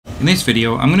In this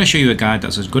video, I'm going to show you a guide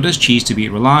that's as good as Cheese to beat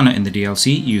Rellana in the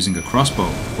DLC using a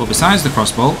crossbow. But besides the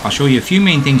crossbow, I'll show you a few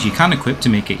main things you can equip to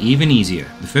make it even easier.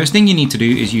 The first thing you need to do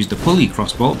is use the pulley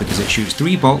crossbow because it shoots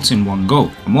 3 bolts in one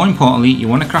go. And more importantly, you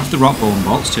want to craft the rock bone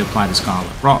bolts to apply the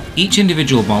scarlet rot. Each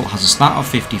individual bolt has a stat of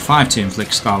 55 to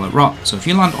inflict scarlet rot, so if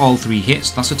you land all 3 hits,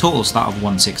 that's a total stat of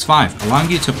 165, allowing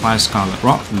you to apply scarlet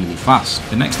rot really fast.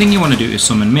 The next thing you want to do is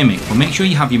summon Mimic, but make sure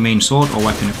you have your main sword or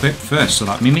weapon equipped first so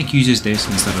that Mimic uses this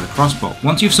instead of the crossbow.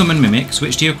 Once you've summoned Mimic,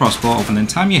 switch to your crossbow and then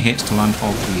time your hits to land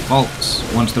all 3 bolts.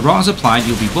 Once the rot is applied,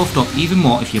 you'll be buffed up even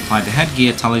more if you apply the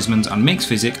headgear, talismans and mix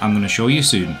physick I'm going to show you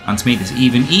soon. And to make this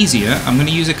even easier, I'm going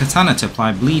to use a katana to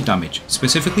apply bleed damage.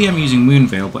 Specifically I'm using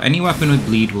Moonveil, but any weapon with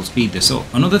bleed will speed this up.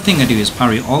 Another thing I do is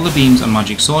parry all the beams and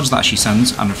magic swords that she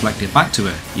sends and reflect it back to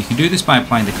her. You can do this by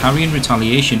applying the Carrion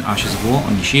Retaliation Ashes of War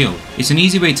on your shield. It's an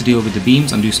easy way to deal with the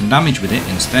beams and do some damage with it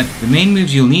instead. The main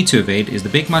moves you'll need to evade is the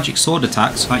big magic sword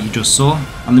attacks that you just saw,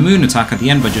 and the moon attack at the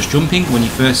end by just jumping when you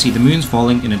first see the moons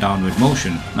falling in a downward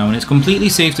motion. Now when it's completely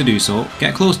safe to do so,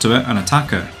 get close to her and attack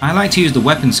her. I like to use the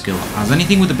weapon skill as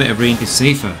anything with a bit of range is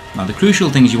safer. Now the crucial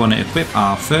things you want to equip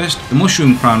are first, the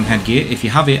mushroom crown headgear if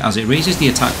you have it, as it raises the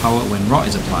attack power when rot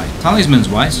is applied. Talismans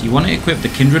wise, you want to equip the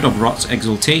Kindred of Rot's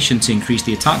Exaltation to increase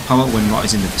the attack power when rot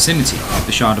is in the vicinity,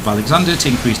 the Shard of Alexander to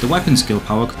increase the weapon skill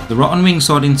power, the Rotten Wing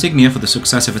Sword insignia for the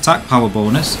successive attack power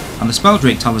bonus, and the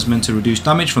Spelldrake talisman to reduce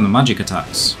damage from the magic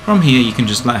attacks. From here you can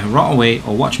just let her rot away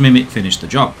or watch Mimic finish the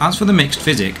job. As for the mixed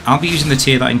physick, I'll be using the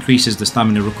tier that increases the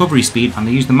stamina recovery speed, and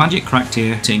I use the magic crack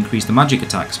tier to increase the magic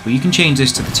attacks, but you can change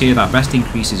this to the tier that best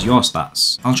increases your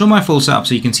stats. I'll show my full setup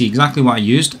so you can see exactly what I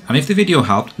used, and if the video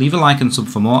helped, leave a like and sub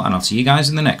for more, and I'll see you guys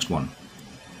in the next one.